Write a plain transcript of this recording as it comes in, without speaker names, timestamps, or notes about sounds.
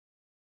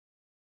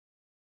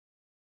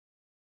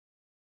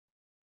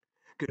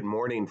Good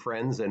morning,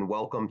 friends, and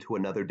welcome to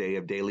another day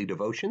of daily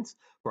devotions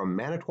from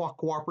Manitowoc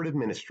Cooperative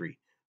Ministry,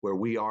 where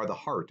we are the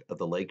heart of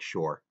the Lake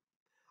Shore.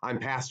 I'm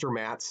Pastor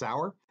Matt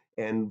Sauer,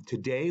 and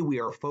today we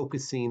are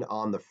focusing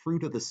on the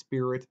fruit of the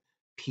Spirit,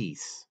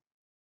 peace.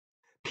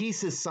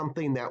 Peace is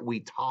something that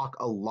we talk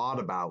a lot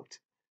about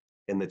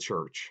in the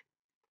church.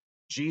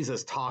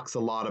 Jesus talks a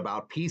lot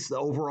about peace. The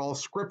overall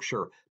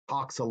scripture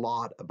talks a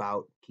lot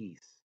about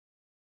peace.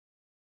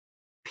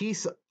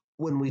 Peace,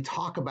 when we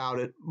talk about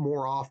it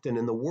more often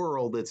in the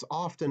world, it's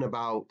often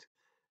about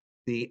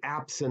the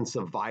absence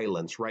of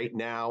violence. Right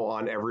now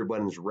on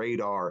everyone's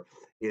radar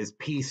is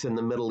peace in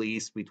the Middle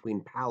East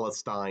between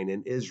Palestine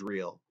and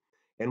Israel.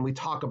 And we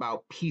talk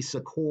about peace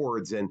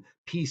accords and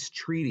peace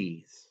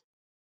treaties.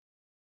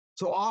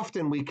 So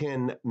often we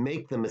can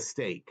make the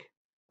mistake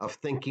of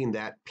thinking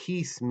that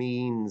peace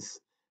means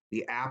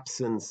the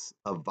absence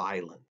of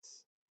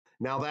violence.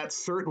 Now, that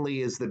certainly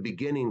is the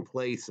beginning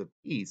place of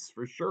peace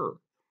for sure.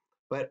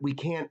 But we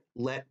can't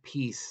let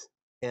peace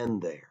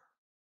end there.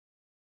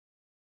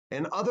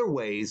 In other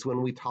ways,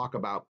 when we talk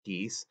about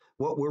peace,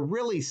 what we're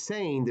really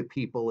saying to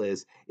people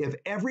is, if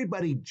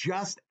everybody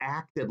just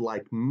acted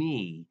like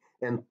me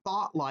and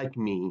thought like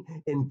me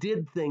and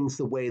did things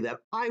the way that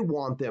I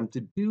want them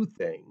to do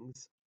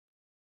things,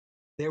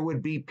 there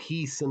would be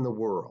peace in the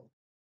world.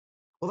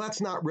 Well,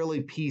 that's not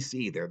really peace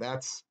either.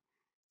 That's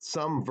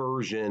some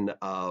version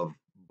of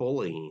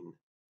bullying,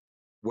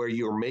 where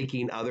you're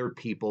making other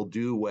people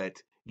do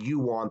what you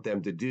want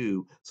them to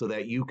do so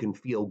that you can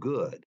feel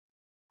good.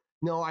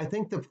 No, I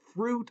think the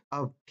fruit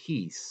of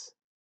peace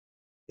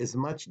is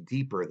much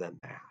deeper than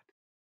that.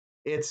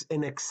 It's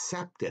an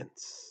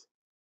acceptance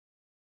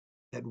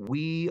that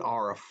we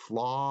are a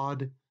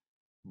flawed,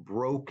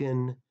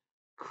 broken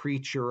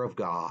creature of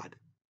God,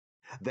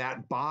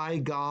 that by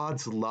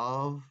God's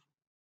love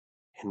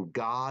and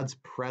God's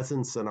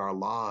presence in our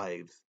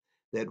lives,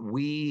 that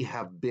we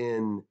have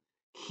been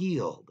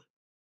healed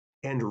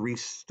and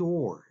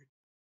restored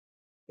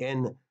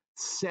and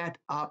set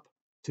up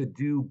to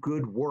do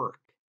good work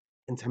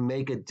and to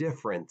make a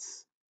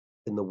difference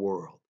in the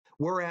world.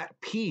 We're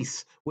at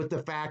peace with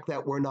the fact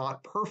that we're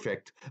not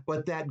perfect,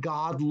 but that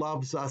God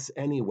loves us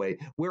anyway.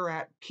 We're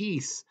at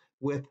peace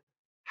with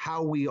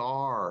how we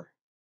are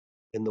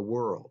in the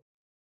world.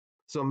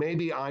 So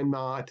maybe I'm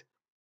not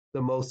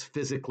the most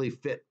physically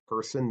fit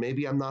person.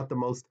 Maybe I'm not the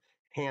most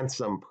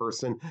handsome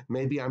person.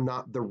 Maybe I'm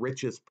not the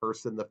richest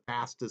person, the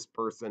fastest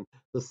person,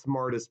 the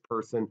smartest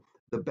person,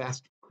 the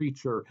best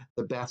preacher,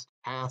 the best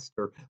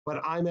pastor, but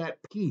I'm at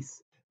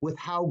peace with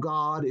how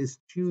God is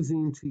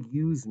choosing to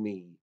use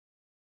me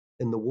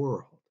in the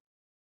world.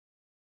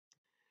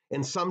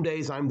 And some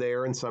days I'm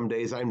there and some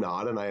days I'm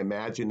not, and I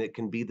imagine it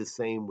can be the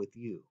same with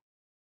you.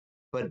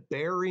 But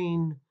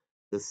bearing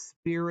the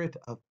spirit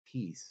of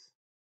peace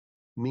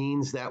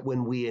means that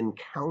when we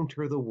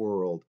encounter the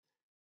world,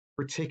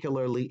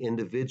 particularly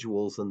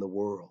individuals in the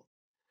world,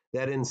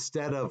 that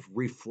instead of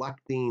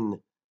reflecting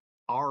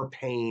our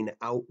pain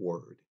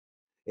outward,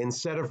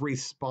 instead of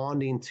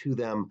responding to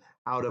them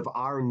out of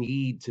our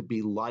need to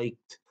be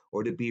liked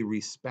or to be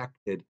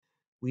respected,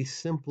 we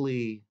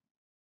simply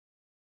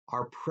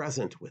are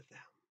present with them,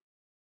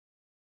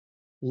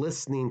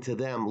 listening to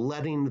them,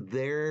 letting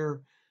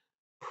their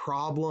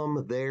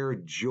problem, their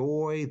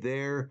joy,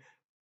 their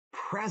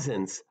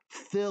presence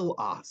fill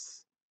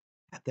us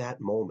at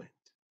that moment.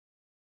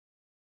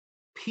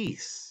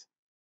 Peace,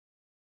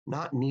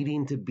 not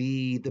needing to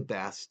be the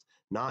best,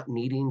 not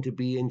needing to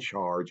be in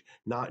charge,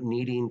 not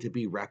needing to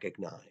be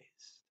recognized,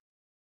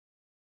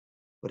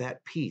 but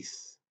at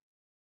peace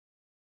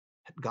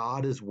that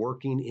God is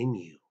working in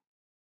you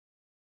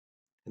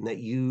and that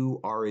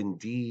you are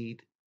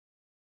indeed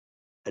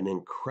an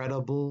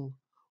incredible,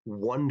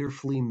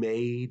 wonderfully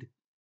made,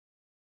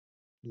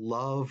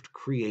 loved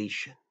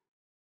creation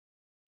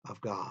of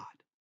God.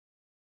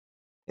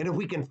 And if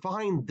we can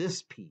find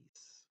this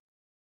peace,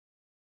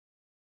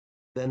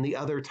 then the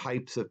other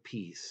types of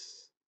peace,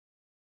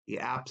 the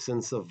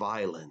absence of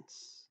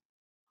violence,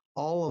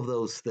 all of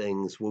those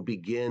things will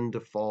begin to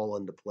fall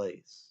into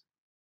place.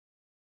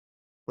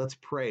 Let's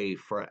pray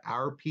for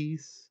our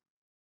peace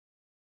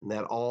and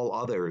that all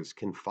others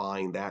can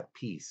find that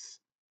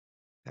peace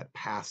that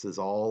passes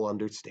all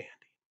understanding.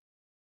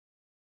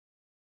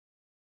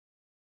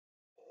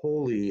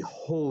 Holy,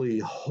 holy,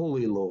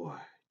 holy Lord,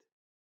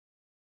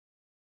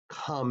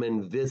 come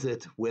and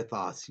visit with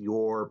us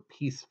your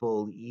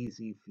peaceful,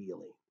 easy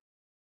feeling.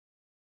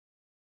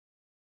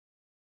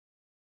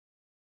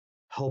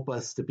 Help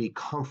us to be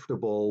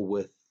comfortable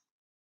with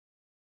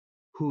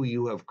who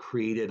you have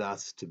created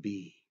us to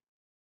be.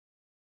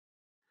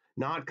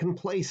 Not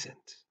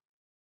complacent,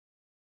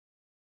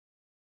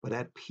 but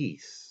at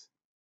peace,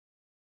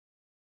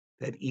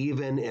 that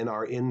even in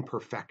our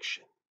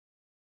imperfection,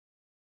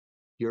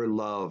 your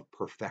love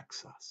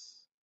perfects us.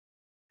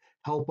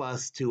 Help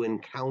us to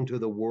encounter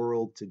the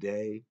world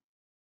today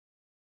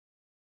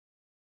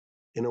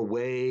in a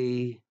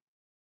way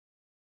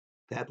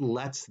that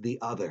lets the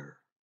other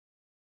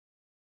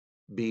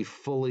be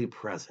fully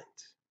present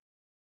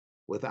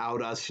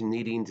without us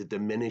needing to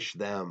diminish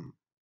them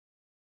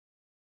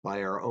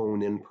by our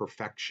own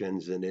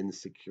imperfections and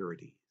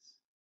insecurities.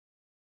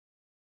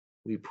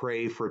 We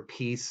pray for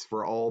peace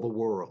for all the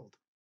world,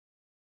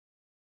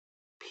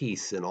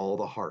 peace in all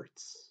the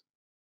hearts,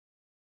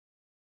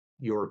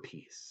 your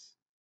peace.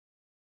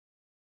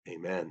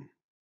 Amen.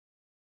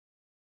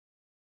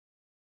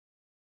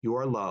 You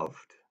are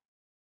loved.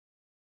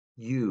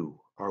 You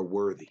are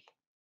worthy.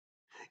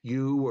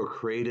 You were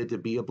created to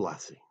be a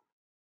blessing.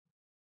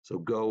 So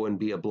go and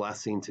be a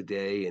blessing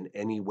today in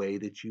any way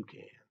that you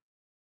can.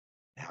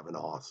 Have an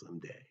awesome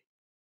day.